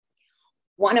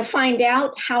Want to find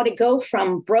out how to go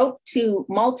from broke to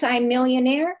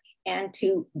multimillionaire and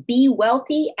to be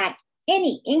wealthy at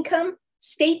any income?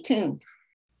 Stay tuned.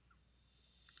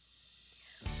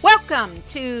 Welcome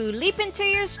to Leap Into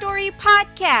Your Story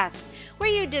podcast, where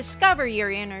you discover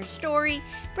your inner story,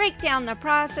 break down the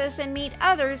process, and meet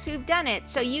others who've done it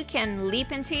so you can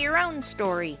leap into your own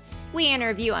story. We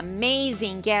interview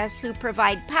amazing guests who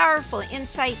provide powerful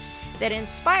insights that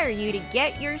inspire you to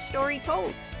get your story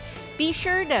told. Be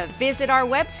sure to visit our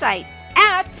website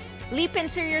at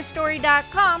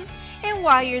leapintoyourstory.com, and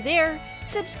while you're there,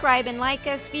 subscribe and like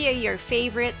us via your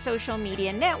favorite social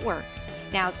media network.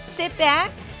 Now sit back,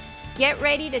 get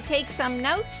ready to take some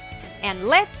notes, and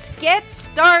let's get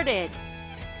started.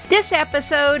 This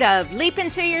episode of Leap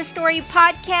Into Your Story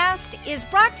podcast is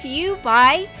brought to you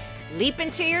by Leap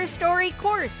Into Your Story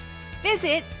course.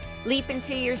 Visit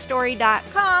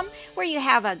leapintoyourstory.com, where you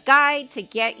have a guide to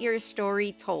get your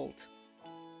story told.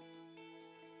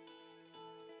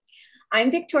 I'm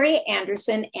Victoria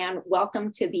Anderson, and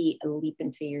welcome to the Leap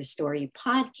Into Your Story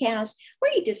podcast,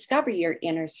 where you discover your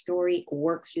inner story,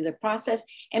 work through the process,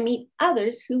 and meet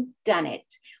others who've done it.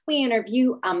 We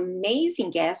interview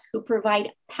amazing guests who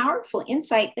provide powerful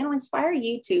insight that will inspire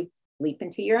you to leap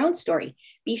into your own story.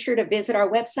 Be sure to visit our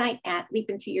website at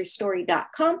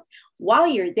leapintoyourstory.com. While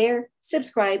you're there,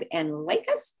 subscribe and like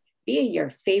us via your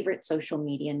favorite social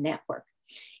media network.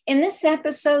 In this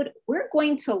episode, we're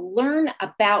going to learn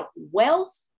about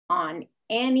wealth on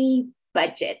any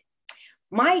budget.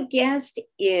 My guest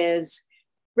is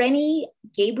Rennie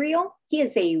Gabriel. He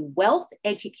is a wealth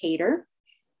educator,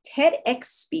 TEDx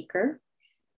speaker,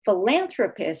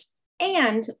 philanthropist,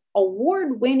 and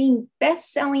award-winning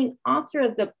best-selling author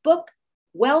of the book,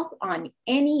 Wealth on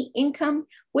Any Income,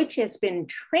 which has been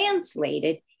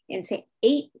translated into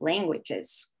 8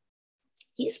 languages.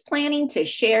 He's planning to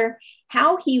share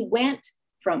how he went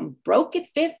from broke at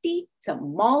 50 to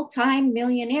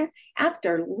multi-millionaire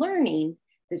after learning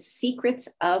the secrets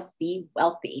of the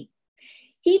wealthy.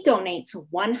 He donates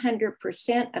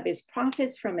 100% of his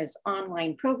profits from his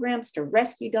online programs to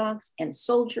rescue dogs and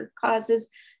soldier causes.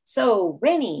 So,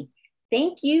 Rennie,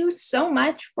 thank you so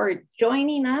much for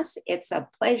joining us. It's a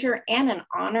pleasure and an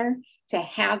honor to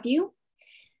have you.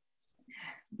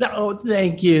 Oh,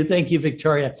 thank you. Thank you,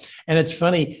 Victoria. And it's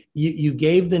funny, you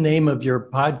gave the name of your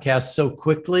podcast so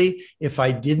quickly. If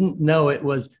I didn't know it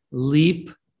was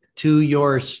Leap to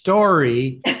Your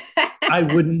Story, I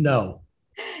wouldn't know.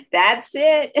 That's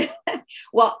it.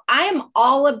 Well, I'm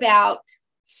all about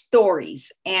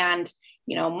stories. And,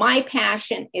 my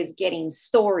passion is getting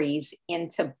stories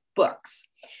into books.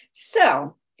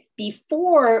 So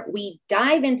before we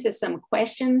dive into some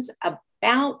questions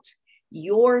about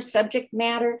your subject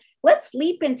matter, let's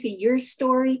leap into your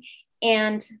story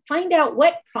and find out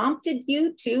what prompted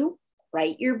you to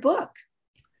write your book.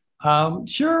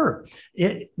 Sure.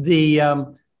 The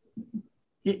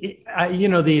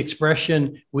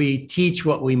expression, we teach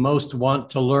what we most want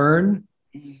to learn.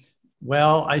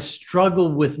 Well, I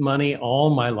struggled with money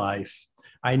all my life.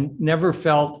 I never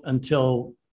felt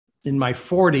until in my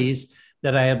 40s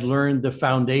that I had learned the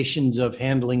foundations of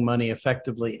handling money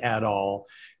effectively at all.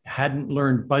 Hadn't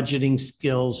learned budgeting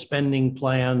skills, spending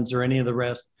plans, or any of the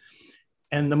rest.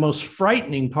 And the most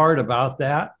frightening part about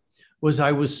that was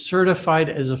I was certified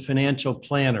as a financial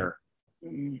planner,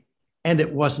 and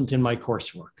it wasn't in my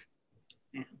coursework.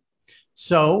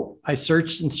 So I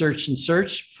searched and searched and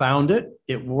searched, found it,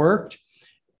 it worked.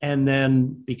 And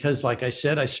then because, like I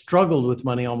said, I struggled with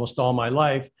money almost all my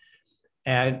life,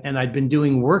 and I'd been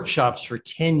doing workshops for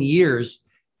 10 years,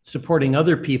 supporting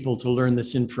other people to learn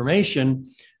this information.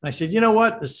 And I said, you know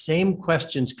what? The same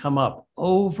questions come up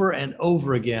over and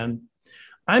over again.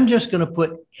 I'm just going to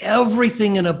put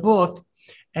everything in a book,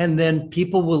 and then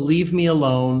people will leave me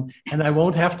alone and I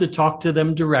won't have to talk to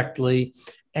them directly.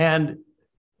 And,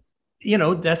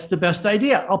 that's the best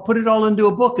idea. I'll put it all into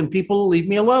a book and people will leave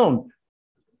me alone.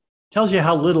 Tells you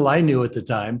how little I knew at the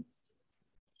time.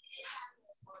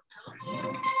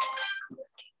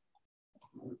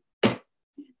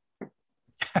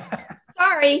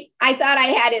 Sorry, I thought I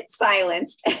had it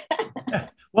silenced.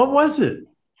 What was it?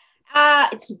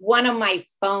 It's one of my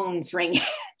phones ringing.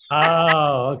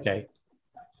 Oh, okay.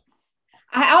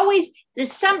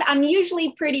 I'm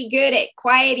usually pretty good at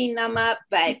quieting them up,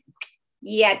 but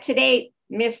yeah, today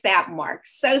missed that mark.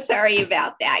 So sorry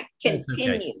about that.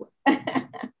 Continue. Okay.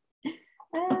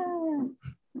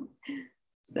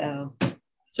 So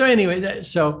anyway,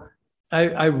 so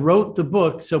I wrote the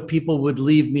book so people would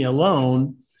leave me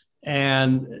alone.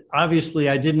 And obviously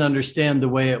I didn't understand the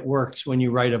way it works when you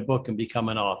write a book and become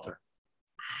an author.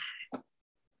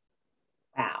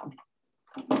 Wow.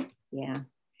 Yeah.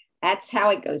 That's how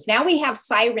it goes. Now we have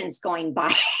sirens going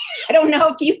by. I don't know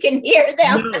if you can hear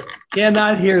them. No,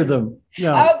 cannot hear them.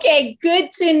 No. Okay, good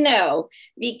to know,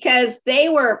 because they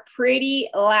were pretty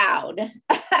loud.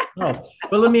 Oh,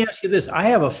 well, let me ask you this. I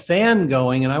have a fan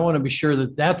going, and I want to be sure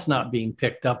that that's not being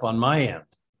picked up on my end.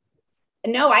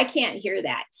 No, I can't hear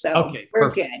that. So Okay, we're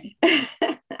perfect.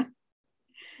 good.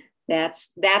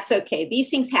 That's okay. These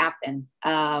things happen.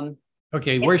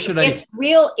 Okay, where should I?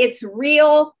 It's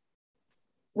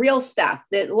real stuff.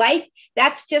 That life,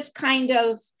 that's just kind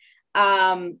of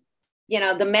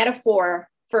the metaphor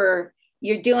for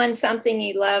you're doing something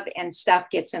you love and stuff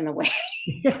gets in the way.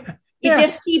 Yeah. You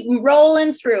just keep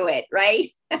rolling through it, right?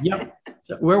 Yep.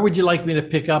 So where would you like me to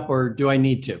pick up, or do I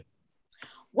need to?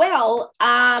 Well,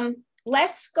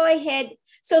 let's go ahead.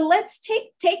 So let's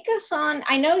take us on.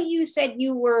 I know you said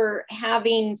you were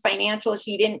having financial issues.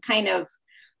 You didn't kind of,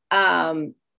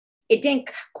 it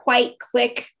didn't quite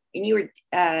click, and you were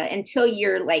until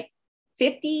your like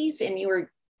 50s, and you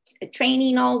were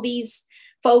training all these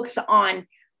folks on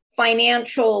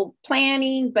financial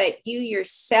planning, but you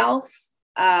yourself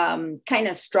kind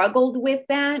of struggled with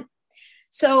that.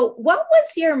 So what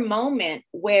was your moment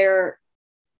where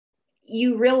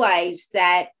you realized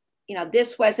that,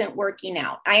 this wasn't working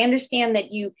out? I understand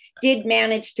that you did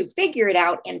manage to figure it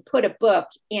out and put a book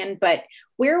in, but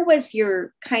where was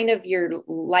your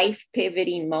life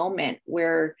pivoting moment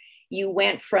where you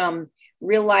went from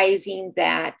realizing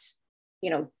that,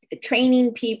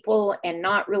 training people and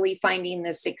not really finding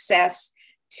the success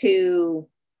to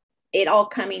it all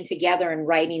coming together and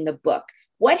writing the book?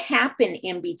 What happened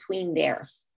in between there?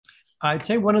 I'd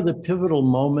say one of the pivotal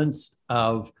moments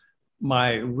of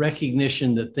my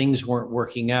recognition that things weren't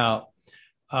working out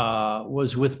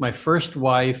was with my first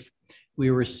wife.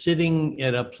 We were sitting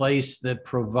at a place that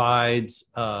provides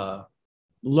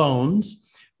loans.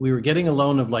 We were getting a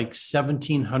loan of like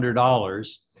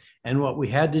 $1,700. And what we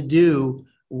had to do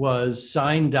was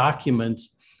sign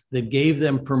documents that gave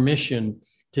them permission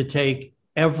to take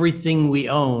everything we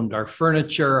owned, our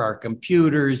furniture, our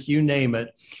computers, you name it,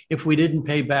 if we didn't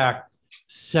pay back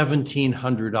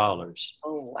 $1,700.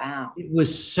 Oh, wow. It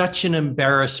was such an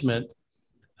embarrassment.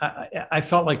 I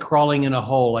felt like crawling in a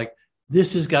hole, like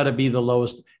this has got to be the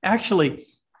lowest. Actually,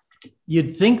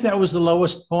 you'd think that was the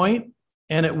lowest point,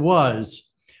 and it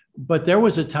was. But there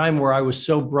was a time where I was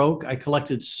so broke, I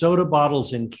collected soda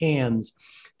bottles and cans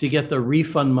to get the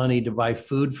refund money to buy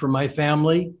food for my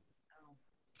family.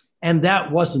 And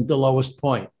that wasn't the lowest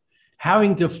point.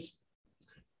 Having to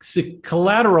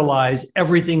collateralize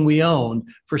everything we owned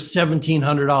for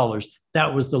 $1,700,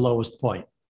 that was the lowest point.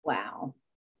 Wow.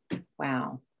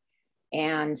 Wow.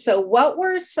 And so what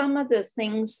were some of the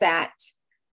things that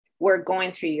were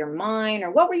going through your mind, or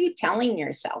what were you telling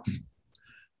yourself?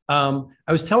 I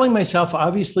was telling myself,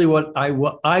 obviously, what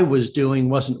I was doing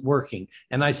wasn't working.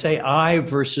 And I say I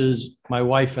versus my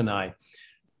wife and I.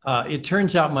 It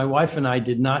turns out my wife and I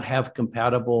did not have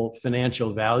compatible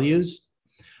financial values.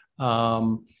 We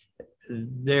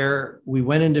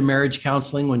went into marriage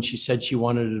counseling when she said she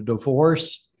wanted a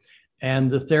divorce.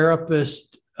 And the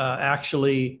therapist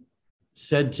actually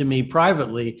said to me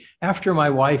privately, after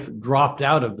my wife dropped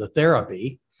out of the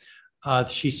therapy,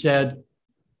 she said,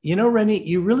 Rennie,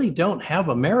 you really don't have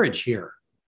a marriage here.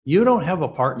 You don't have a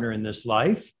partner in this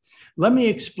life. Let me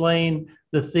explain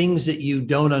the things that you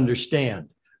don't understand,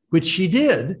 which she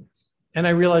did. And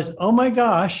I realized, oh my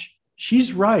gosh,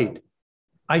 she's right.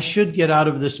 I should get out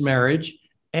of this marriage.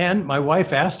 And my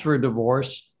wife asked for a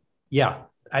divorce. Yeah,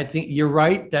 I think you're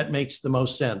right. That makes the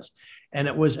most sense. And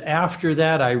it was after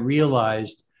that I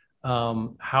realized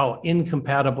how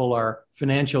incompatible our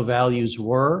financial values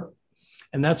were.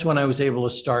 And that's when I was able to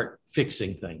start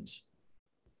fixing things.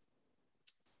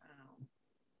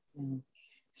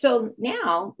 So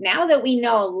now that we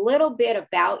know a little bit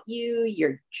about you,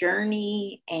 your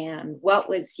journey, and what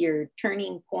was your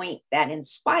turning point that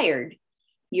inspired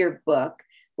your book,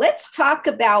 let's talk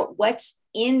about what's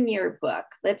in your book.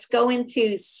 Let's go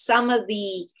into some of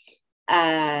the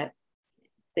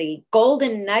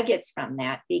golden nuggets from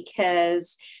that,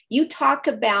 because you talk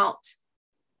about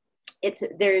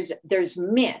there's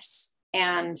myths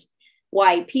and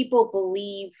why people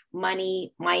believe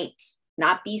money might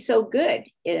not be so good.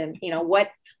 And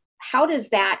how does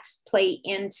that play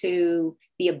into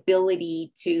the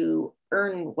ability to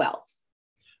earn wealth?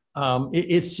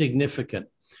 It's significant,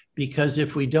 because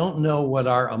if we don't know what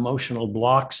our emotional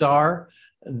blocks are,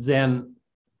 then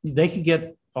they could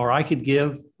get, or I could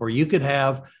give, or you could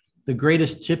have the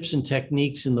greatest tips and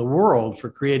techniques in the world for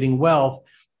creating wealth,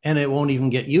 and it won't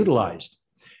even get utilized.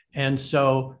 And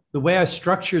so the way I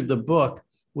structured the book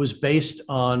was based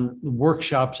on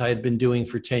workshops I had been doing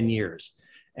for 10 years.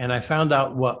 And I found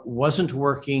out what wasn't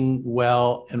working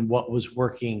well and what was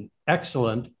working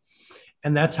excellent.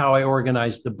 And that's how I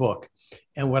organized the book.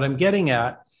 And what I'm getting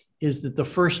at is that the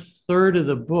first third of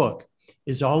the book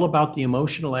is all about the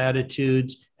emotional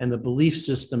attitudes and the belief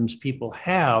systems people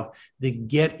have that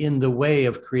get in the way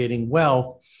of creating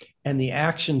wealth and the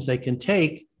actions they can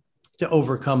take to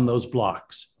overcome those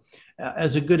blocks.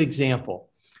 As a good example,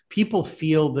 people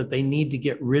feel that they need to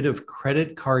get rid of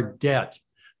credit card debt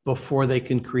before they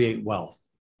can create wealth.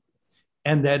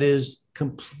 And that is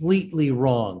completely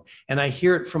wrong. And I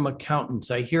hear it from accountants.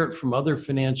 I hear it from other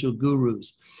financial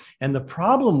gurus. And the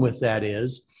problem with that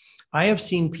is I have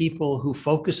seen people who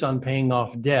focus on paying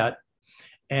off debt,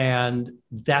 and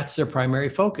that's their primary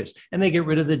focus. And they get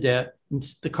rid of the debt, and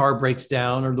the car breaks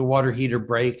down or the water heater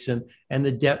breaks, and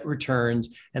the debt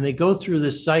returns. And they go through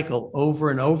this cycle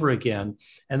over and over again.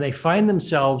 And they find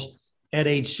themselves at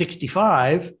age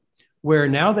 65, where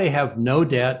now they have no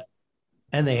debt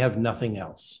and they have nothing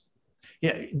else.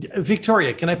 Yeah,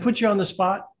 Victoria, can I put you on the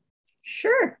spot?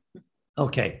 Sure.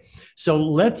 Okay. So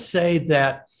let's say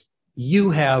that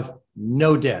you have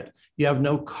no debt. You have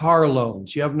no car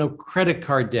loans. You have no credit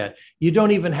card debt. You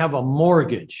don't even have a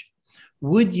mortgage.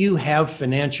 Would you have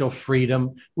financial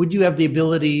freedom? Would you have the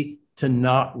ability to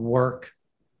not work?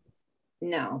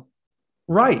 No.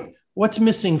 Right. What's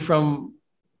missing from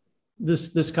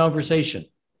this conversation?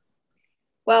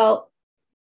 Well,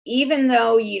 even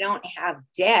though you don't have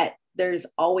debt, there's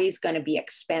always going to be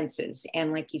expenses.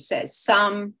 And like you said,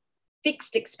 some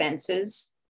fixed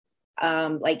expenses,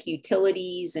 like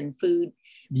utilities and food,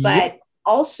 but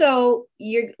also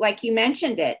you're, like you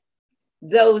mentioned it,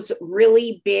 those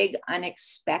really big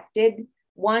unexpected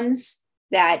ones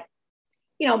that,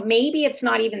 you know, maybe it's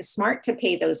not even smart to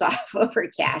pay those off over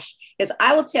cash. Because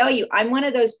I will tell you, I'm one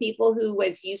of those people who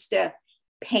was used to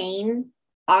paying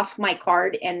off my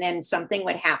card and then something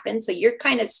would happen. So you're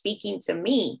kind of speaking to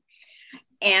me.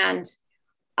 And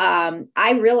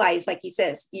I realized, like you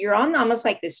says, you're on almost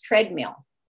like this treadmill.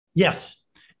 Yes.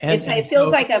 It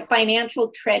feels like a financial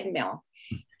treadmill.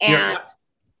 And,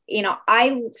 you know,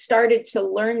 I started to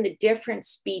learn the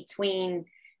difference between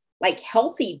like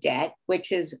healthy debt,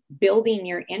 which is building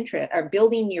your interest or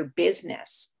building your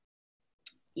business.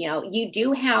 You know, you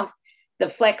do have the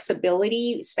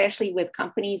flexibility, especially with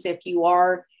companies, if you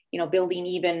are, you know, building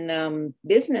even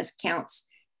business accounts,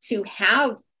 to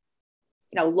have,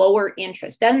 you know, lower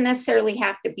interest. Doesn't necessarily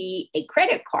have to be a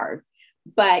credit card,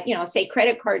 but, you know, say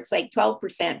credit cards like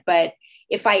 12%. But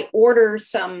if I order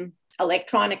some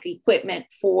electronic equipment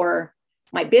for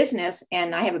my business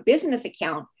and I have a business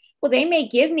account, well, they may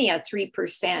give me a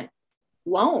 3%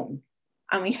 loan.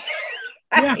 I mean,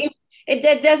 yeah.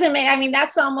 it doesn't make, I mean,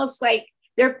 that's almost like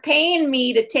they're paying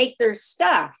me to take their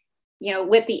stuff, you know,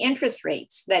 with the interest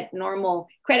rates that normal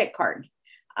credit card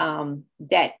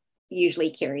debt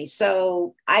usually carries.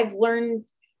 So I've learned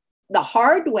the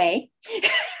hard way,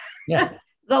 yeah.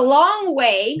 the long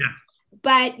way,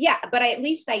 yeah. but at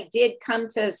least I did come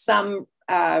to some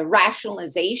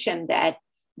rationalization that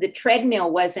the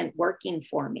treadmill wasn't working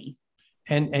for me.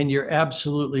 And you're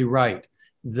absolutely right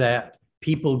that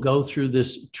people go through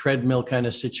this treadmill kind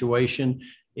of situation.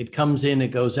 It comes in, it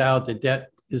goes out, the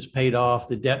debt is paid off,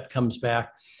 the debt comes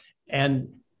back. And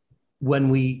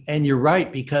you're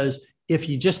right, because if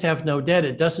you just have no debt,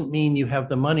 it doesn't mean you have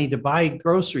the money to buy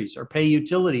groceries or pay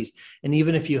utilities. And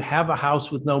even if you have a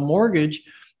house with no mortgage,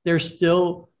 there's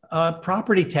still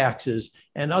property taxes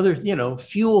and other, you know,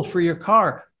 fuel for your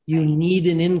car. You need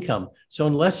an income. So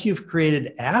unless you've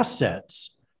created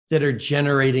assets that are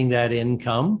generating that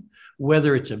income,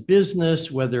 whether it's a business,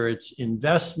 whether it's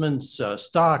investments,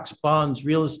 stocks, bonds,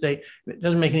 real estate, it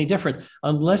doesn't make any difference.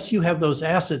 Unless you have those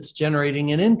assets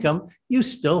generating an income, you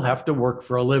still have to work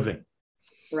for a living.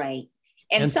 Right.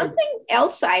 And something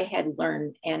else I had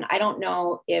learned, and I don't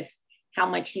know how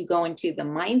much you go into the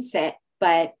mindset,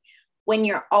 but when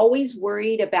you're always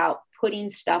worried about putting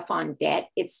stuff on debt,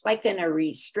 it's like a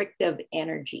restrictive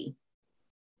energy.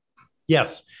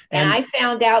 Yes. And I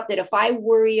found out that if I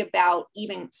worry about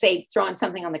even, say, throwing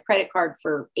something on the credit card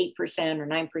for 8% or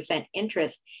 9%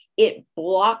 interest, it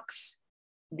blocks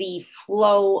the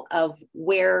flow of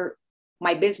where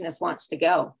my business wants to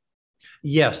go.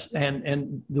 Yes.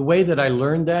 And the way that I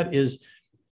learned that is,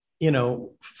 you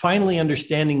know, finally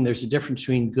understanding there's a difference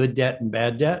between good debt and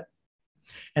bad debt.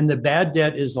 And the bad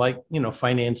debt is like, you know,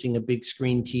 financing a big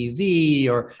screen TV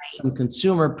or some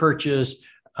consumer purchase,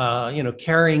 you know,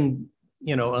 carrying,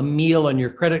 you know, a meal on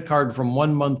your credit card from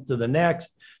one month to the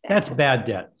next. That's bad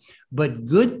debt. But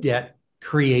good debt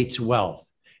creates wealth.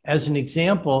 As an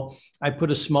example, I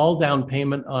put a small down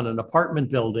payment on an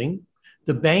apartment building.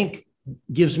 The bank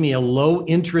gives me a low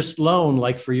interest loan,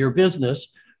 like for your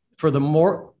business, for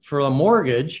a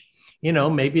mortgage,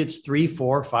 maybe it's 3,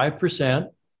 4, 5%.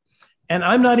 And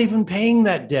I'm not even paying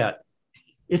that debt.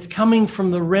 It's coming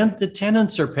from the rent the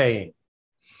tenants are paying.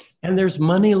 And there's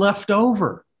money left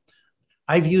over.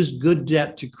 I've used good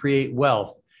debt to create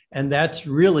wealth. And that's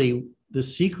really the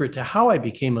secret to how I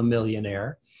became a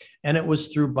millionaire. And it was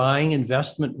through buying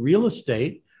investment real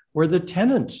estate where the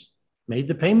tenants made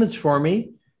the payments for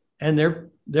me, and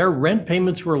their rent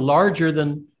payments were larger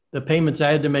than the payments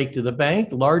I had to make to the bank,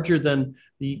 larger than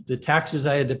the taxes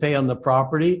I had to pay on the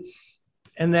property.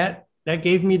 And that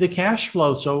gave me the cash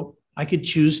flow so I could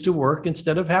choose to work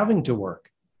instead of having to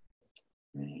work.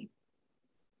 Right.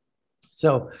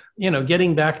 So,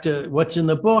 getting back to what's in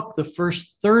the book, the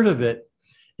first third of it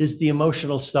is the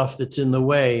emotional stuff that's in the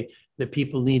way that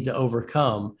people need to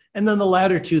overcome. And then the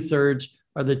latter 2/3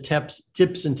 are the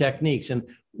tips and techniques. And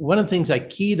one of the things I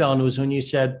keyed on was when you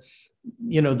said,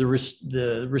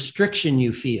 the restriction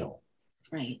you feel.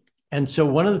 Right. And so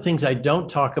one of the things I don't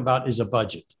talk about is a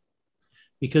budget.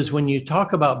 Because when you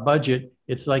talk about budget,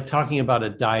 it's like talking about a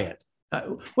diet.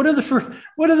 What are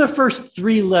the first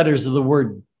 3 letters of the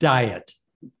word diet?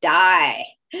 Die.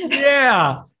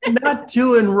 Yeah, not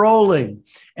too enrolling.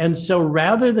 And so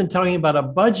rather than talking about a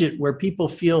budget where people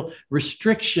feel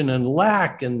restriction and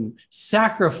lack and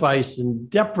sacrifice and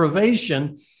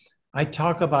deprivation, I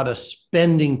talk about a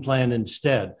spending plan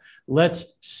instead.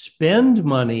 Let's spend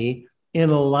money in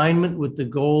alignment with the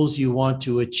goals you want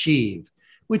to achieve,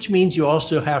 which means you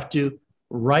also have to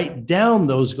write down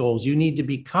those goals. You need to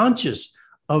be conscious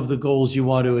of the goals you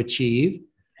want to achieve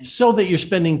so that your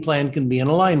spending plan can be in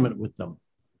alignment with them.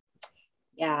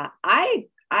 Yeah, I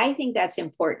think that's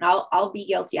important. I'll be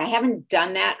guilty. I haven't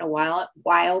done that in a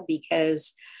while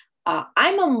because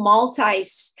I'm a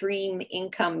multi-stream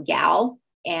income gal,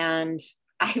 and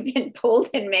I've been pulled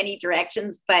in many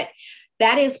directions, but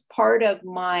that is part of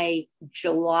my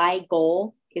July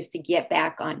goal, is to get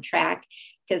back on track,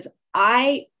 because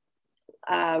I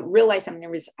realized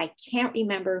something. I can't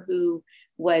remember who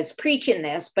was preaching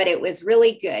this, but it was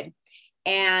really good.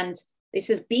 And it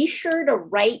says, be sure to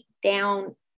write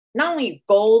down not only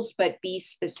goals, but be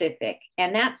specific.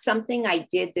 And that's something I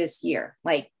did this year.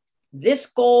 Like, this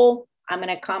goal I'm going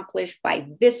to accomplish by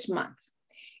this month.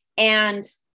 And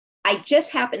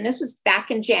this was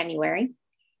back in January.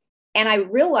 And I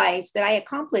realized that I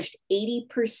accomplished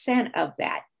 80% of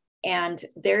that. And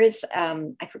there is,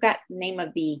 I forgot the name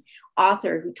of the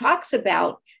author who talks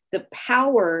about the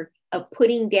power of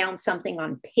putting down something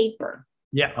on paper.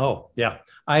 Yeah. Oh, yeah.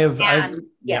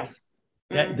 Yes.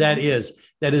 Yeah. That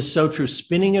is so true.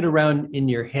 Spinning it around in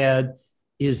your head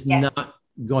is not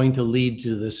going to lead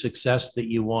to the success that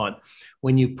you want.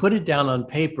 When you put it down on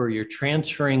paper, you're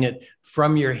transferring it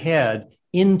from your head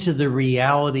into the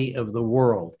reality of the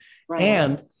world. Right.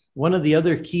 And one of the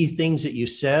other key things that you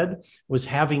said was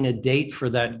having a date for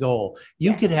that goal.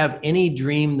 You could have any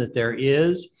dream that there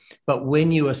is, but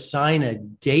when you assign a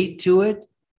date to it,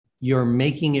 you're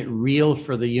making it real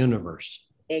for the universe.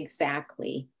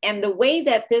 Exactly. And the way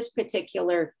that this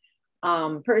particular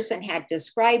person had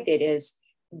described it is,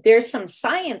 there's some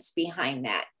science behind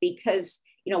that, because,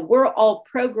 we're all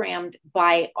programmed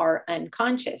by our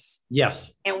unconscious.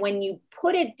 Yes. And when you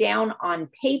put it down on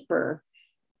paper,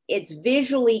 it's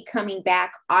visually coming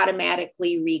back,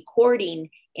 automatically recording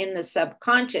in the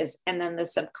subconscious, and then the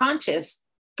subconscious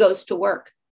goes to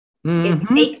work.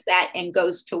 Mm-hmm. It takes that and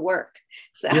goes to work.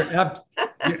 So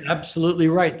you're absolutely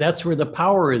right. That's where the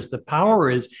power is. The power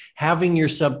is having your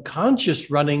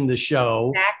subconscious running the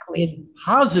show in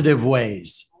positive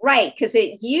ways. Right, because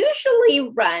it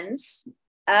usually runs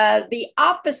the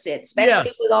opposite,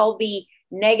 especially with all the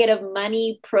negative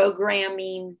money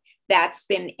programming that's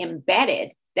been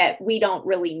embedded that we don't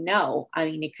really know. I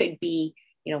mean, it could be,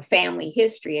 family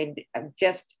history. And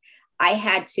I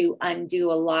had to undo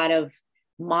a lot of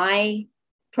my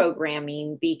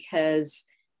programming because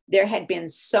there had been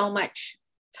so much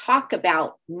talk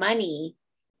about money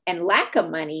and lack of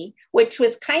money, which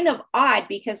was kind of odd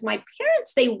because my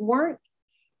parents,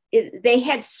 they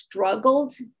had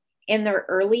struggled in their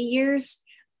early years,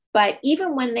 but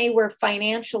even when they were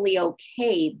financially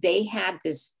okay, they had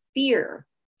this fear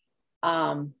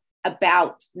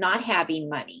about not having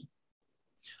money.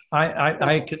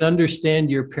 I can understand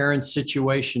your parents'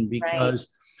 situation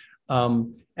because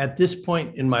at this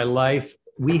point in my life,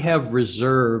 we have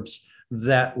reserves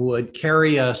that would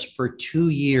carry us for 2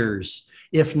 years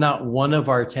if not one of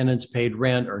our tenants paid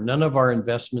rent or none of our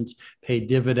investments paid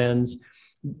dividends.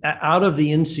 out of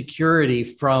the insecurity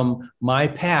from my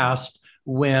past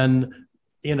when,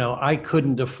 I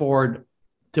couldn't afford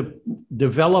to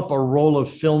develop a roll of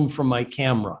film from my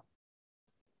camera.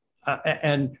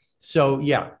 And so,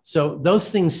 so those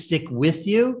things stick with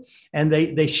you and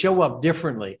they show up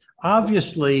differently.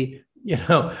 Obviously,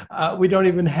 we don't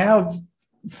even have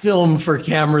film for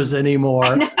cameras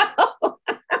anymore.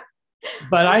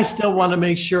 But I still want to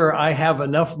make sure I have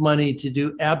enough money to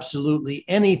do absolutely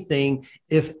anything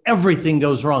if everything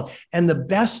goes wrong. And the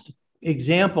best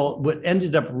example, what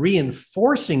ended up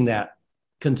reinforcing that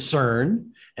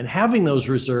concern and having those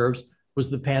reserves was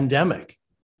the pandemic.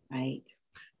 Right.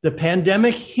 The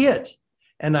pandemic hit,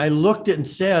 and I looked at and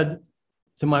said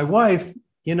to my wife,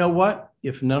 you know what?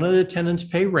 If none of the tenants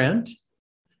pay rent,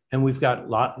 and we've got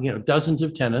dozens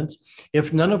of tenants,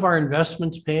 if none of our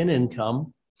investments pay an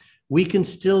income, we can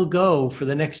still go for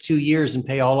the next 2 years and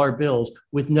pay all our bills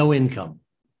with no income.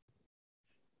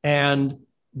 And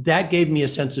that gave me a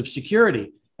sense of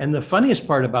security. And the funniest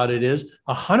part about it is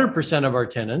 100% of our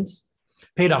tenants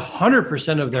paid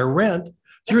 100% of their rent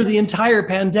through the entire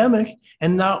pandemic,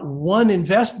 and not one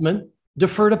investment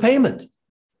deferred a payment.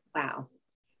 Wow.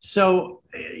 So,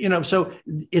 so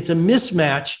it's a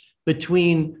mismatch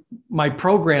between my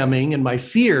programming and my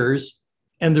fears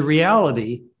and the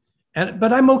reality.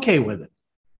 But I'm okay with it.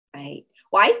 Right.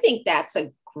 Well, I think that's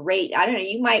a great, I don't know,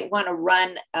 you might want to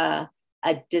run a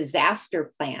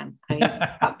disaster plan. I mean,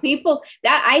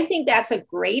 I think that's a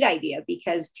great idea,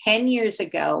 because 10 years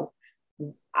ago,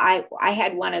 I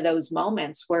had one of those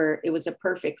moments where it was a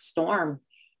perfect storm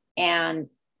and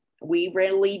we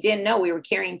really didn't know. We were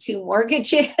carrying 2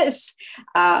 mortgages.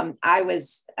 I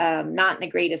was not in the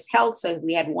greatest health. So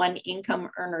we had one income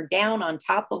earner down on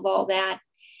top of all that.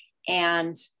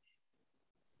 And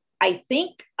I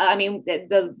think,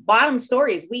 the bottom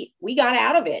story is we got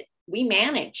out of it. We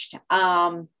managed.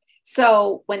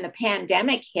 So when the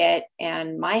pandemic hit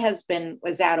and my husband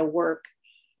was out of work,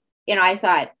 I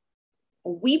thought,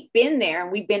 we've been there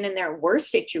and we've been in their worst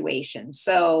situations.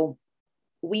 So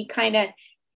we kind of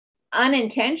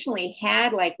unintentionally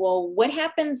had well, what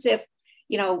happens if,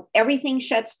 everything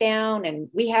shuts down and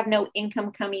we have no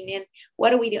income coming in?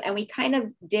 What do we do? And we kind of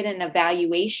did an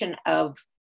evaluation of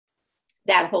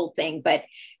that whole thing. But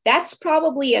that's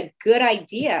probably a good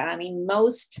idea. I mean,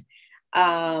 most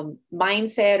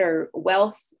mindset or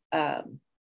wealth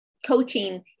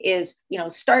coaching is,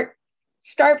 start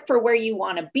for where you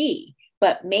want to be.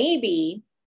 But maybe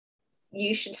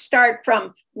you should start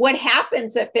from what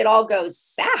happens if it all goes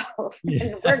south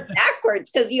and work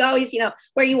backwards, because you always,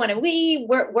 where you want to be,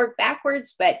 work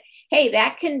backwards. But hey,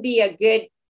 that can be a good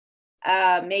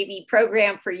maybe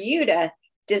program for you to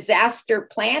disaster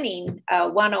planning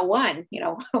 101.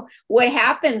 What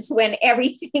happens when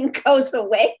everything goes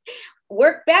away?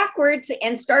 Work backwards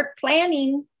and start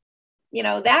planning,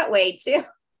 that way too.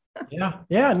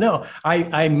 Yeah. No,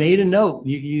 I made a note.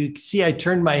 You see, I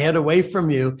turned my head away from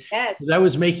you. Yes. Because I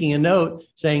was making a note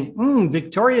saying,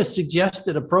 Victoria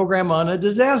suggested a program on a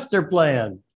disaster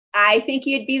plan. I think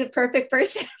you'd be the perfect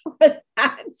person for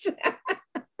that.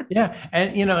 Yeah.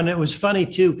 And, and it was funny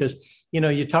too, because,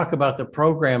 you talk about the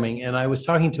programming, and I was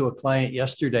talking to a client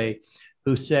yesterday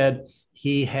who said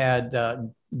he had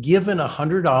given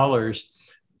 $100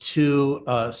 to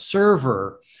a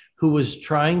server who was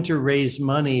trying to raise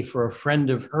money for a friend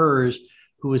of hers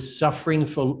who was suffering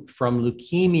from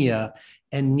leukemia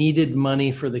and needed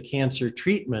money for the cancer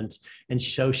treatments. And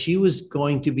so she was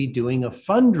going to be doing a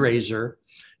fundraiser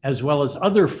as well as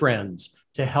other friends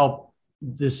to help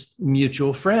this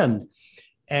mutual friend.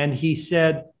 And he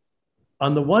said,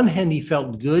 on the one hand, he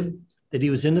felt good that he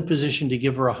was in the position to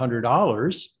give her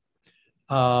 $100.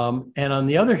 And on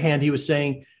the other hand, he was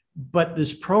saying, but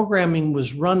this programming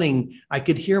was running. I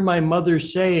could hear my mother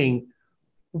saying,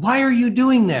 why are you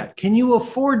doing that? Can you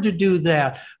afford to do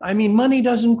that? I mean, money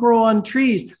doesn't grow on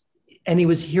trees. And he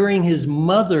was hearing his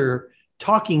mother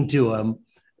talking to him,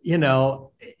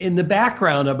 in the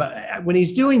background about when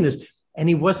he's doing this. And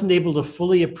he wasn't able to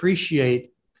fully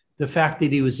appreciate the fact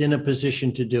that he was in a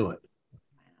position to do it.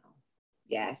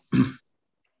 Yes.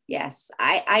 Yes.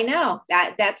 I know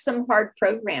that's some hard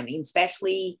programming,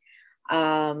 especially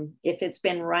if it's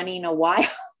been running a while.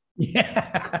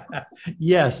 Yeah.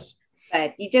 Yes.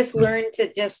 But you just learn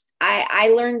to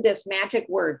I learned this magic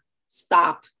word,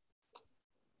 stop.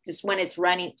 Just when it's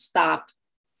running, stop.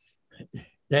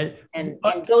 And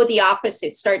go the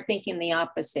opposite. Start thinking the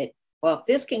opposite. Well, if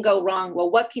this can go wrong,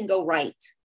 well, what can go right?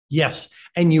 Yes.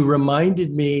 And you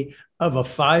reminded me of a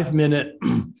 5-minute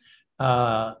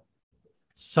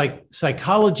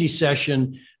psychology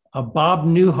session Bob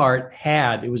Newhart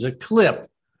had. It was a clip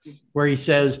where he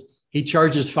says, he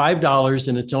charges $5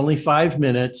 and it's only 5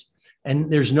 minutes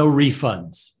and there's no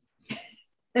refunds.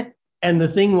 And the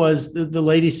thing was, the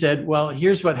lady said, well,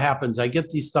 here's what happens. I get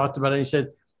these thoughts about it. And he said,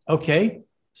 okay,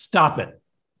 stop it.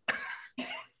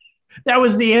 That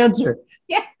was the answer.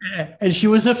 Yeah. And she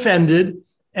was offended,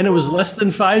 and it was less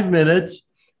than 5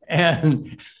 minutes.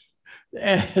 And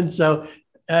so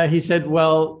he said,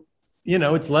 well,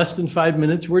 it's less than 5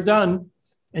 minutes. We're done.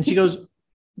 And she goes,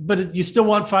 but you still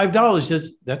want $5? He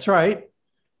says, that's right.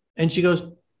 And she goes,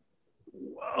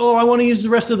 oh, I want to use the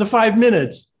rest of the 5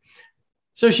 minutes.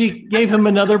 So she gave him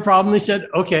another problem. He said,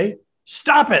 okay,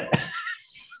 stop it.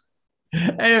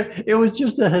 And it was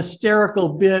just a hysterical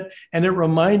bit. And it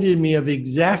reminded me of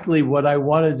exactly what I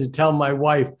wanted to tell my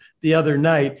wife the other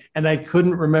night. And I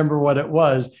couldn't remember what it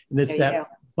was. And it's that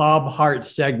Bob Hart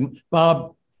segment,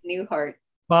 Bob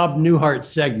Newhart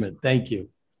segment. Thank you.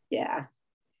 Yeah.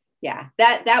 Yeah.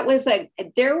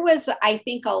 There was, I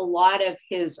think, a lot of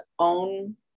his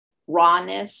own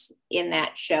rawness in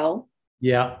that show.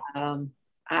 Yeah.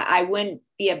 I wouldn't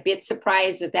be a bit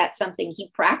surprised if that's something he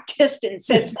practiced and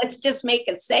says, let's just make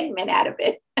a segment out of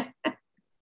it.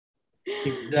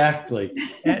 Exactly.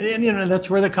 And that's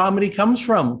where the comedy comes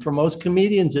from. For most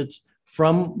comedians, it's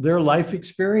from their life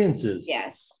experiences.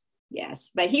 Yes.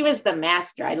 Yes. But he was the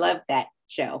master. I loved that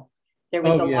show. There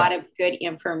was a lot of good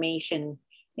information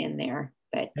in there.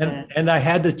 But and I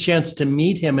had the chance to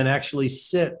meet him and actually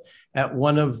sit at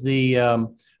one of the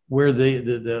where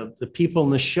the people in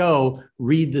the show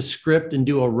read the script and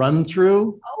do a run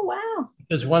through. Oh, wow.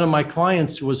 Because one of my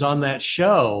clients was on that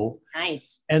show.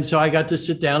 Nice. And so I got to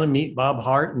sit down and meet Bob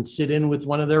Hart and sit in with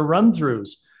one of their run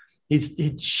throughs. He's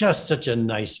just such a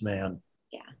nice man.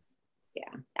 Yeah.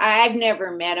 Yeah. I've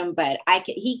never met him, but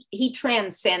he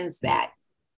transcends that,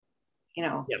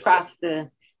 across the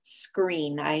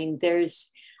screen.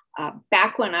 There's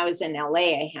back when I was in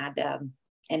LA, I had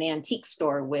an antique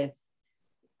store with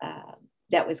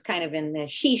that was kind of in the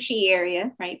Shishi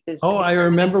area, right? I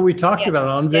remember we talked about it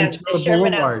on Ventura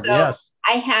Boulevard. So yes.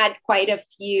 I had quite a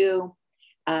few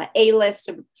A-list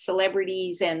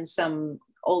celebrities and some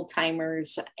old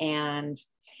timers, and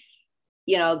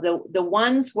the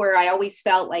ones where I always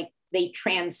felt like they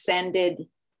transcended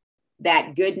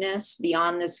that goodness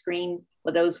beyond the screen.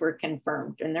 Well, those were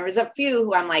confirmed, and there was a few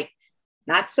who I'm like,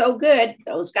 not so good.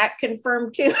 Those got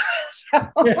confirmed too.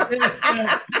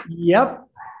 Yep.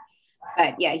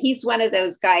 But yeah, he's one of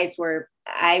those guys where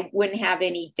I wouldn't have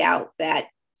any doubt that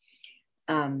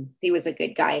he was a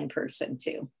good guy in person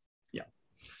too. Yeah.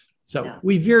 So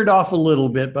we veered off a little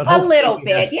bit, but a little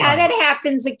bit. Yeah, that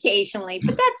happens occasionally,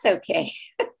 but that's okay.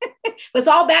 It was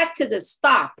all back to the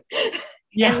stop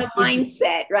and the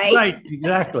mindset, right? Right,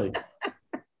 exactly.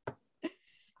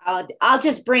 I'll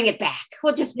just bring it back.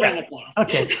 We'll just bring it back.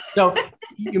 Okay. So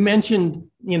you mentioned,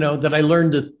 that I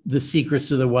learned the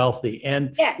secrets of the wealthy,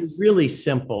 and it's really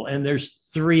simple. And there's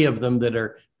 3 of them that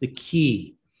are the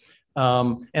key.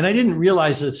 And I didn't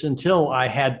realize this until I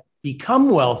had become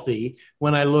wealthy.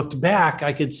 When I looked back,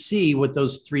 I could see what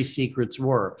those 3 secrets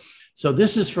were. So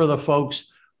this is for the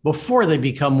folks before they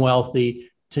become wealthy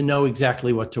to know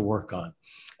exactly what to work on.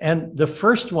 And the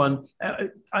first one,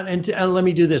 and let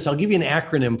me do this. I'll give you an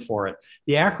acronym for it.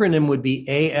 The acronym would be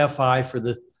AFI for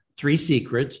the 3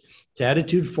 secrets. It's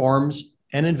attitude, forms,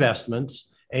 and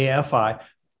investments, AFI.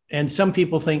 And some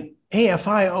people think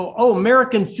AFI,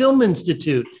 American Film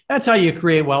Institute. That's how you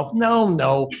create wealth.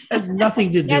 No, has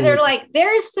nothing to do. Yeah, they're like,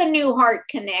 there's the Newhart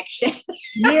connection.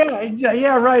 Yeah, exactly.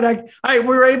 Yeah, right.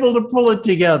 We're able to pull it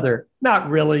together. Not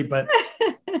really, but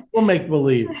we'll make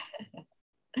believe.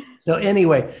 So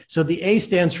anyway, so the A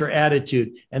stands for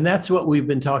attitude, and that's what we've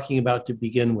been talking about to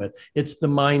begin with. It's the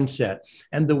mindset,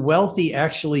 and the wealthy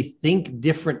actually think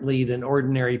differently than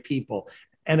ordinary people.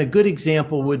 And a good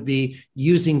example would be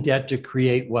using debt to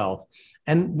create wealth.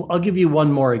 And I'll give you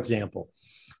one more example.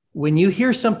 When you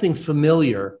hear something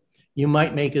familiar, you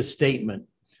might make a statement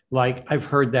like, I've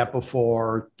heard that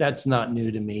before. That's not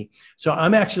new to me. So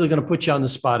I'm actually going to put you on the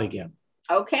spot again.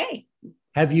 Okay.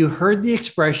 Have you heard the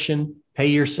expression, pay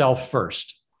yourself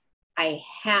first? I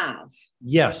have.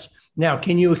 Yes. Now,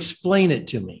 can you explain it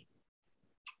to me?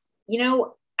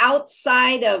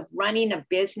 Outside of running a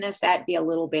business, that'd be a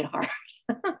little bit hard.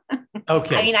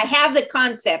 Okay. I mean, I have the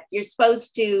concept. You're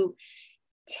supposed to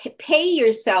pay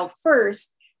yourself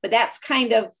first, but that's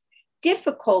kind of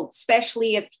difficult,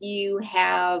 especially if you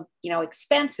have,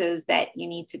 expenses that you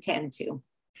need to tend to.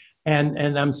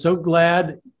 And I'm so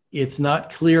glad it's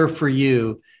not clear for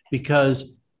you,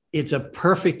 because it's a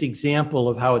perfect example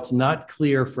of how it's not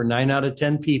clear for 9 out of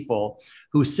 10 people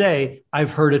who say,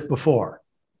 I've heard it before.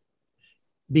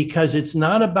 Because it's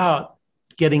not about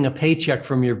getting a paycheck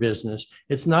from your business.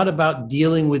 It's not about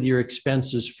dealing with your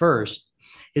expenses first.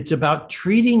 It's about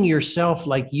treating yourself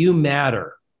like you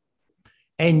matter.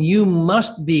 And you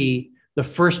must be the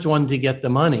first one to get the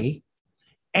money.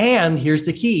 And here's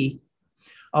the key: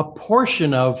 a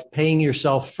portion of paying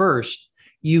yourself first,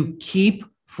 you keep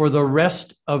for the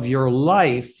rest of your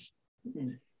life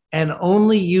and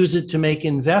only use it to make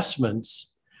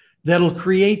investments that'll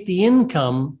create the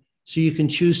income so you can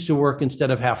choose to work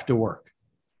instead of have to work.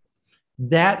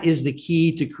 That is the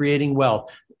key to creating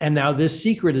wealth. And now this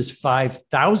secret is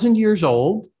 5,000 years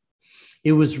old.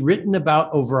 It was written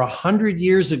about over 100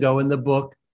 years ago in the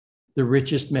book, The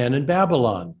Richest Man in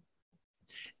Babylon.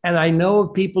 And I know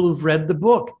of people who've read the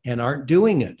book and aren't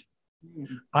doing it.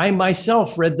 I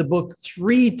myself read the book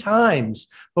 3 times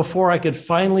before I could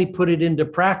finally put it into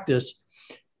practice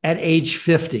at age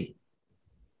 50.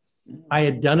 I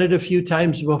had done it a few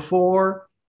times before.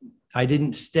 I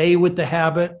didn't stay with the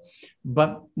habit.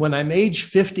 But when I'm age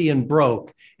 50 and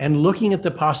broke and looking at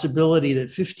the possibility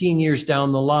that 15 years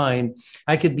down the line,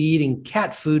 I could be eating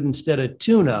cat food instead of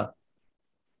tuna,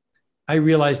 I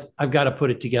realized I've got to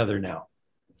put it together now.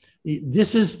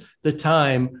 This is the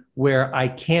time where I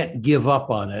can't give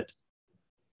up on it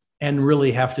and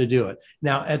really have to do it.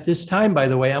 Now, at this time, by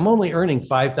the way, I'm only earning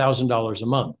 $5,000 a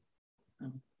month.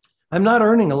 I'm not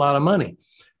earning a lot of money,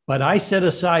 but I set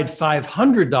aside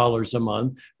 $500 a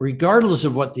month, regardless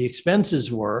of what the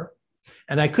expenses were.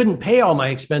 And I couldn't pay all my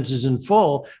expenses in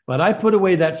full, but I put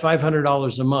away that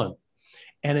 $500 a month.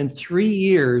 And in 3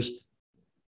 years,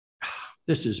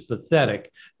 this is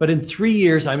pathetic, but in 3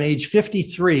 years, I'm age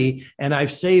 53 and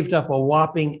I've saved up a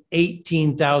whopping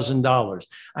 $18,000.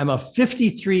 I'm a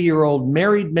 53-year-old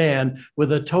married man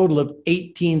with a total of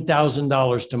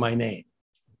 $18,000 to my name.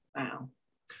 Wow.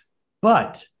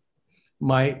 But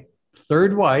my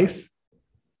third wife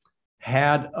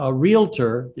had a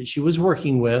realtor that she was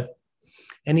working with,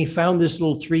 and he found this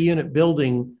little 3-unit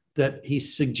building that he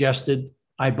suggested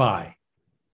I buy.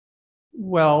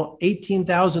 Well,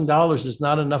 $18,000 is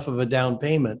not enough of a down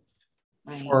payment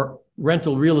for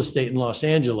rental real estate in Los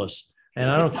Angeles.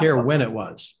 And I don't care when it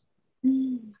was.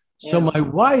 So my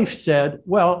wife said,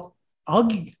 well,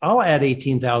 I'll add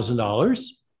 $18,000.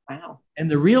 Wow.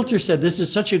 And the realtor said, this is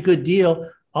such a good deal,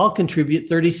 I'll contribute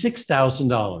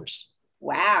 $36,000.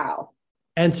 Wow.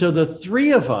 And so the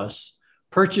 3 of us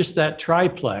purchased that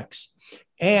triplex.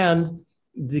 And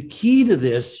the key to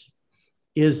this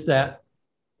is that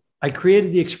I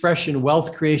created the expression,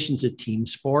 wealth creation is a team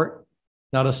sport,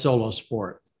 not a solo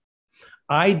sport.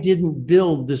 I didn't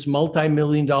build this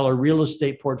multi-million-dollar real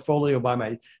estate portfolio by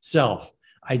myself.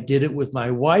 I did it with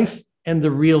my wife and the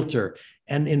realtor.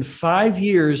 And in 5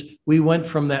 years, we went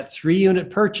from that 3-unit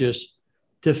purchase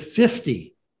to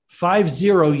 50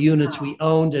 units we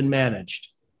owned and managed.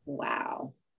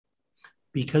 Wow.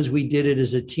 Because we did it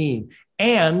as a team.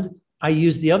 And I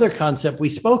used the other concept we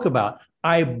spoke about.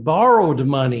 I borrowed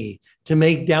money to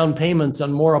make down payments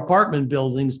on more apartment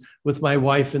buildings with my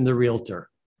wife and the realtor.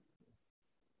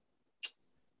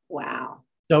 Wow.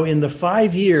 So in the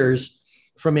 5 years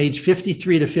from age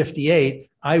 53 to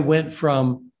 58, I went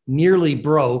from nearly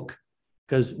broke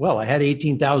because, well, I had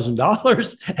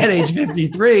 $18,000 at age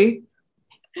 53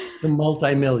 to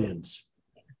multi-millions.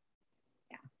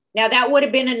 Now that would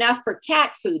have been enough for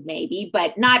cat food, maybe,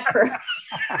 but not for.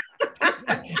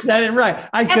 That right.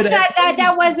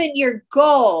 That wasn't your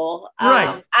goal.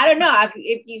 Right. I don't know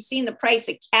if you've seen the price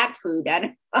of cat food. I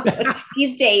don't know.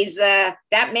 These days,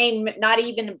 that may not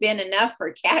even have been enough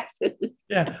for cat food.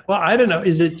 Yeah. Well, I don't know.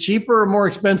 Is it cheaper or more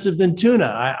expensive than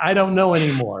tuna? I don't know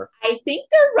anymore. I think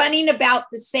they're running about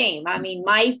the same. I mean,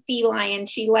 my feline,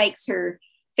 she likes her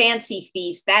fancy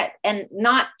feast, that, and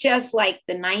not just like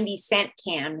the 90-cent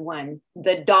can one,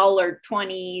 the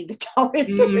 $1.20, the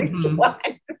 $1.30 one.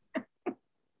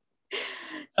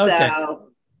 So, okay.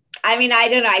 I mean, I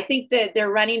don't know. I think that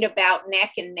they're running about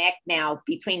neck and neck now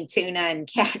between tuna and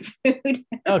cat food.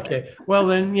 Okay. Well,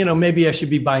 then, maybe I should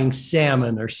be buying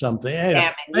salmon or something.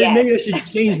 Salmon, yes. Maybe I should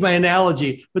change my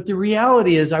analogy. But the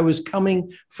reality is I was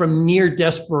coming from near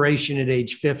desperation at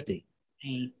age 50.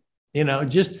 Right.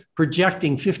 Just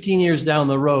projecting 15 years down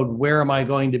the road, where am I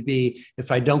going to be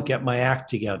if I don't get my act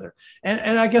together?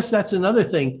 And I guess that's another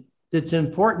thing that's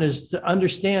important, is to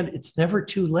understand it's never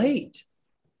too late.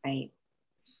 Right.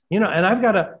 And I've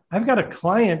got a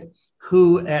client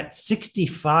who at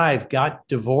 65 got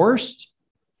divorced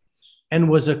and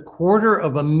was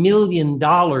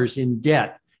 $250,000 in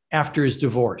debt after his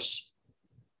divorce,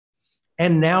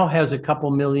 and now has a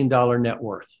couple $1 million net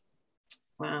worth.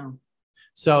 Wow.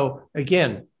 So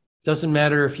again, Doesn't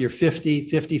matter if you're 50,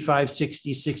 55,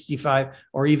 60, 65,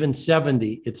 or even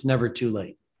 70, it's never too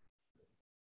late.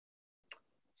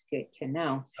 It's good to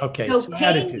know. Okay. So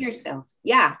paying yourself.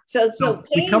 Yeah. So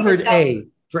we covered yourself, A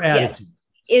for attitude.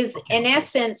 Yes, is in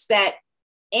essence that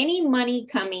any money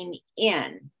coming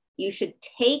in, you should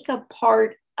take a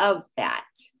part of that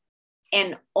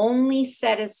and only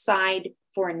set aside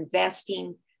for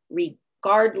investing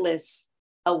regardless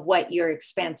of what your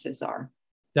expenses are.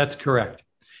 That's correct.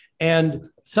 And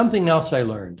something else I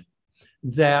learned,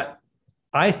 that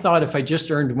I thought if I just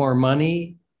earned more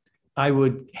money, I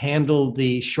would handle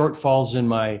the shortfalls in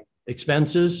my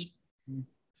expenses.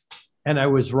 And I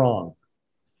was wrong.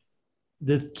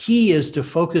 The key is to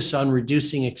focus on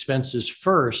reducing expenses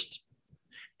first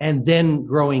and then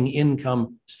growing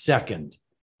income second.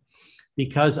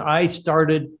 Because I was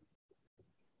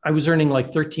earning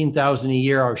like $13,000 a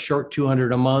year. I was short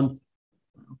 $200 a month.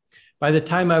 By the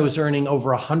time I was earning over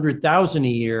 $100,000 a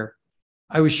year,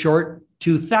 I was short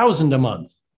 $2,000 a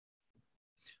month.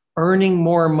 Earning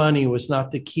more money was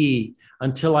not the key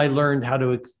until I learned how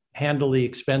to handle the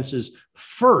expenses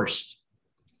first.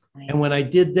 And when I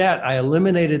did that, I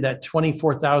eliminated that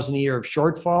 $24,000 a year of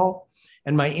shortfall,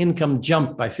 and my income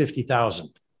jumped by $50,000.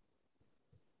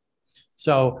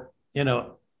 So,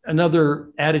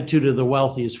 another attitude of the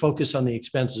wealthy is focus on the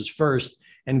expenses first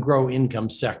and grow income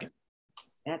second.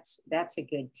 That's a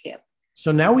good tip.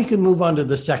 So now we can move on to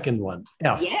the second one,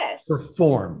 F, yes, for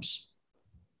forms.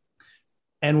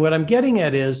 And what I'm getting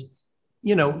at is,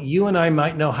 you and I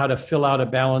might know how to fill out a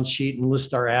balance sheet and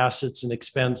list our assets and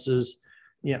expenses,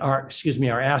 our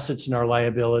assets and our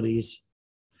liabilities.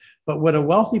 But what a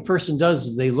wealthy person does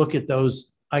is they look at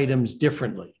those items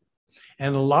differently.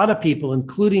 And a lot of people,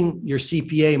 including your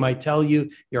CPA, might tell you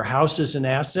your house is an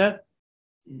asset,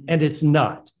 and it's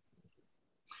not.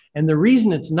 And the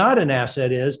reason it's not an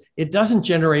asset is it doesn't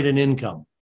generate an income.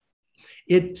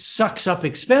 It sucks up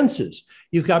expenses.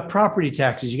 You've got property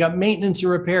taxes, you've got maintenance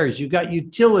and repairs, you've got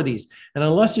utilities. And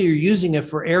unless you're using it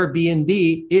for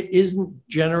Airbnb, it isn't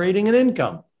generating an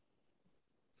income.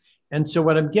 And so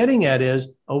what I'm getting at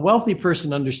is a wealthy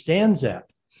person understands that.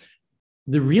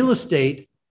 The real estate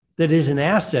that is an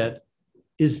asset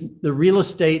is the real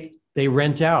estate they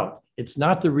rent out. It's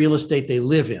not the real estate they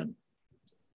live in.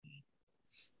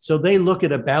 So they look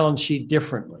at a balance sheet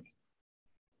differently.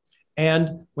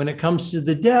 And when it comes to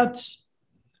the debts,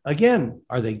 again,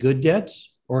 are they good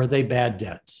debts or are they bad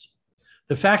debts?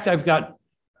 The fact I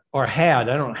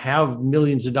don't have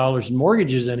millions of dollars in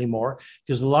mortgages anymore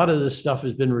because a lot of this stuff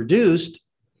has been reduced.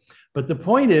 But the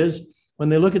point is, when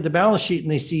they look at the balance sheet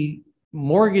and they see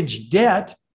mortgage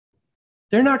debt,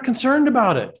 they're not concerned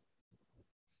about it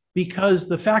because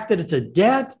the fact that it's a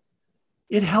debt,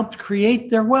 it helped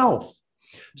create their wealth.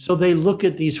 So they look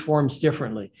at these forms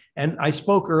differently. And I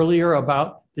spoke earlier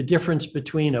about the difference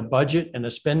between a budget and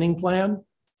a spending plan.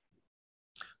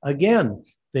 Again,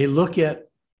 they look at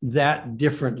that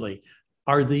differently.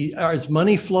 Is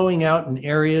money flowing out in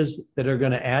areas that are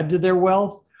going to add to their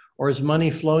wealth, or is money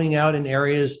flowing out in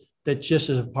areas that just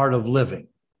is a part of living?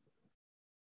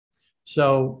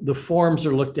 So the forms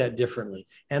are looked at differently.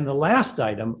 And the last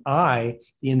item, I,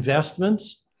 the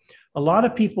investments, a lot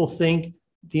of people think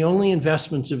the only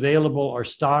investments available are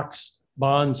stocks,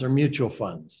 bonds, or mutual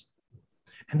funds.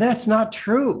 And that's not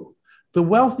true. The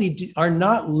wealthy are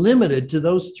not limited to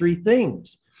those three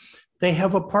things. They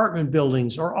have apartment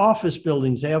buildings or office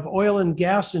buildings. They have oil and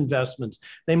gas investments.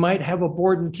 They might have a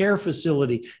board and care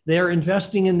facility. They're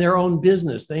investing in their own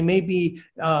business. They may be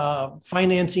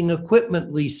financing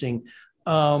equipment leasing.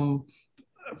 I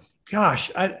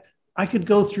could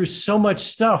go through so much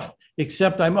stuff,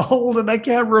 except I'm old and I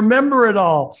can't remember it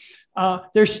all.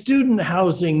 There's student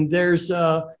housing. There's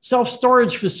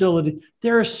self-storage facility.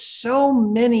 There are so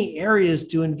many areas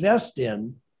to invest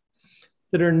in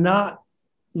that are not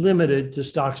limited to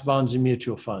stocks, bonds, and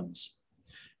mutual funds.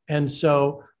 And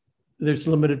so there's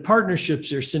limited partnerships,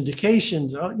 there's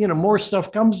syndications, more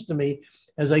stuff comes to me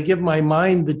as I give my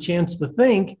mind the chance to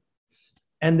think.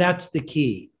 And that's the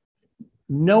key.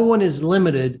 No one is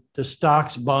limited to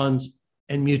stocks, bonds,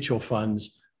 and mutual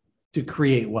funds to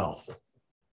create wealth.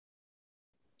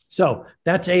 So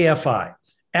that's AFI,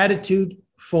 attitude,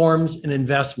 forms, and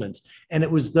investments. And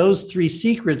it was those three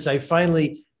secrets I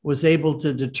finally was able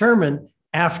to determine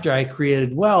after I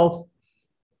created wealth.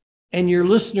 And your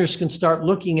listeners can start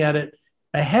looking at it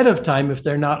ahead of time if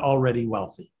they're not already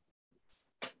wealthy.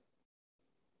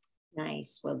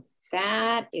 Nice. Well,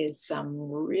 that is some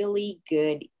really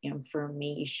good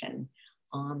information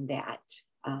on that.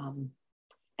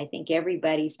 I think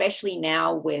everybody, especially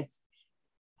now with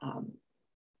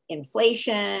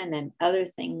inflation and other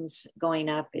things going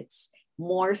up, it's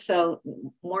more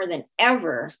than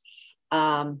ever,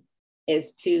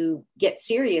 is to get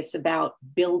serious about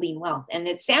building wealth. And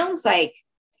it sounds like,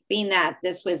 being that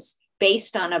this was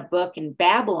based on a book in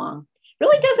Babylon,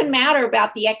 really doesn't matter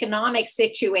about the economic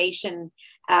situation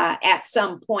at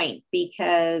some point,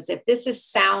 because if this is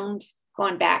sound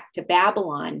going back to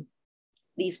Babylon,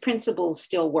 these principles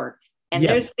still work. And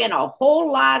Yes. there's been a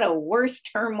whole lot of worse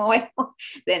turmoil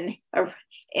than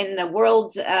in the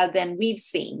world than we've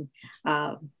seen.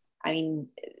 I mean,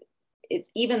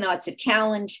 it's, even though it's a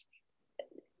challenge,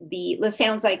 it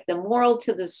sounds like the moral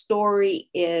to the story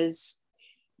is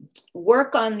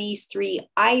work on these 3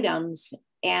 items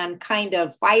and kind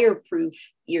of fireproof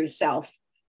yourself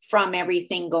from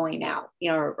everything going out,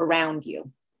 around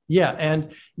you. Yeah.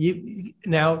 And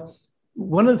now,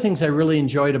 one of the things I really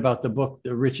enjoyed about the book,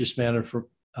 The Richest Man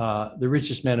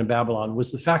in Babylon,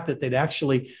 was the fact that they'd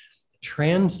actually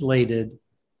translated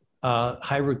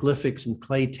hieroglyphics and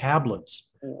clay tablets.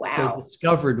 Wow. They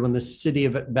discovered when the city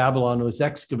of Babylon was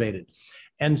excavated.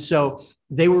 And so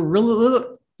they were really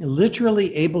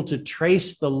literally able to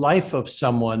trace the life of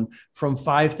someone from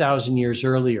 5,000 years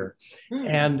earlier.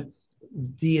 And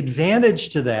the advantage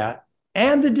to that,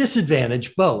 and the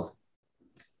disadvantage both,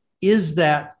 is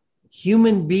that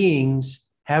human beings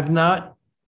have not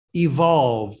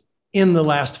evolved in the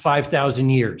last 5,000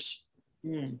 years.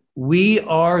 We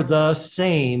are the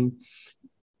same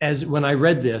as when I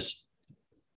read this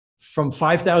from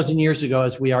 5,000 years ago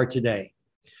as we are today.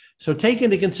 So take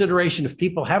into consideration, if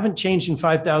people haven't changed in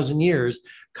 5,000 years,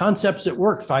 concepts that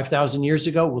worked 5,000 years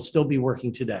ago will still be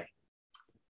working today.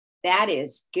 That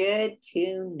is good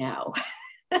to know.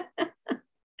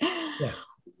 Yeah.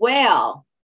 Well,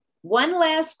 one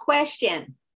last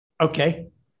question. Okay.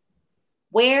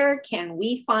 Where can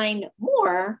we find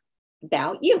more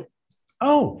about you?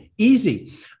 Oh,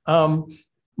 easy.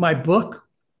 My book,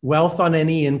 Wealth on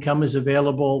Any Income, is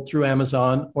available through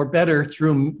Amazon, or better,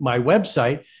 through my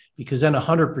website, because then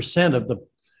 100% of the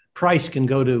price can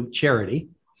go to charity.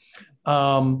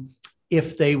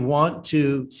 If they want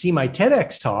to see my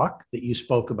TEDx talk that you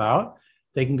spoke about,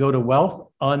 they can go to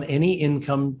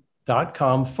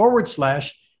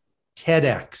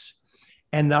wealthonanyincome.com/TEDx.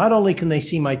 And not only can they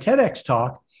see my TEDx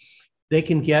talk, they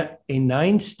can get a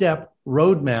 9-step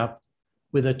roadmap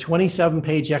with a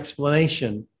 27-page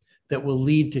explanation that will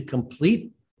lead to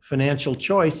complete financial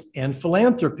choice and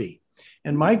philanthropy.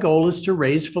 And my goal is to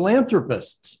raise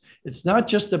philanthropists. It's not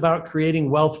just about creating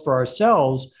wealth for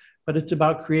ourselves, but it's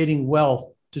about creating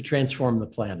wealth to transform the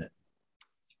planet.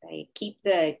 That's right. Keep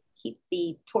the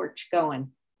torch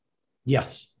going.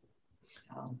 Yes.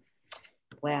 So,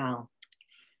 wow.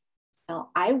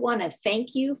 Well, I want to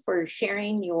thank you for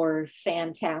sharing your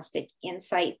fantastic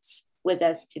insights with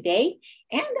us today.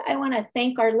 And I want to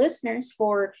thank our listeners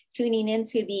for tuning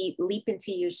into the Leap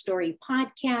Into Your Story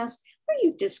podcast, where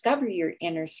you discover your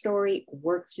inner story,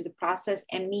 work through the process,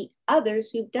 and meet others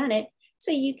who've done it,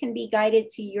 so you can be guided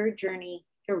to your journey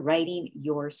to writing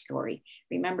your story.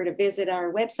 Remember to visit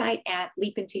our website at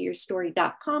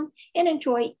leapintoyourstory.com and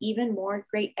enjoy even more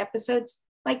great episodes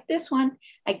like this one.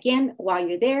 Again, while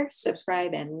you're there,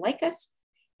 subscribe and like us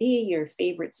via your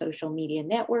favorite social media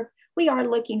network. We are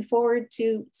looking forward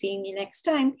to seeing you next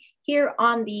time here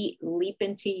on the Leap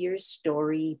Into Your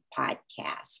Story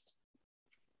podcast.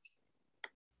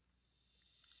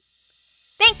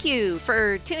 Thank you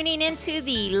for tuning into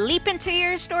the Leap Into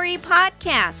Your Story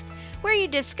podcast, where you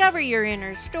discover your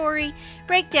inner story,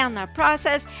 break down the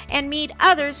process, and meet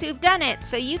others who've done it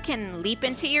so you can leap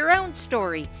into your own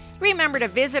story. Remember to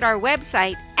visit our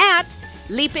website at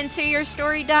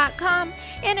leapintoyourstory.com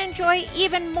and enjoy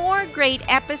even more great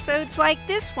episodes like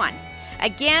this one.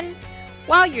 Again,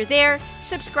 while you're there,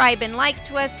 subscribe and like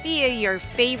to us via your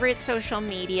favorite social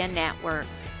media network.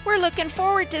 We're looking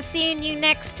forward to seeing you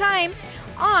next time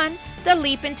on the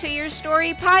Leap Into Your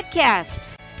Story podcast.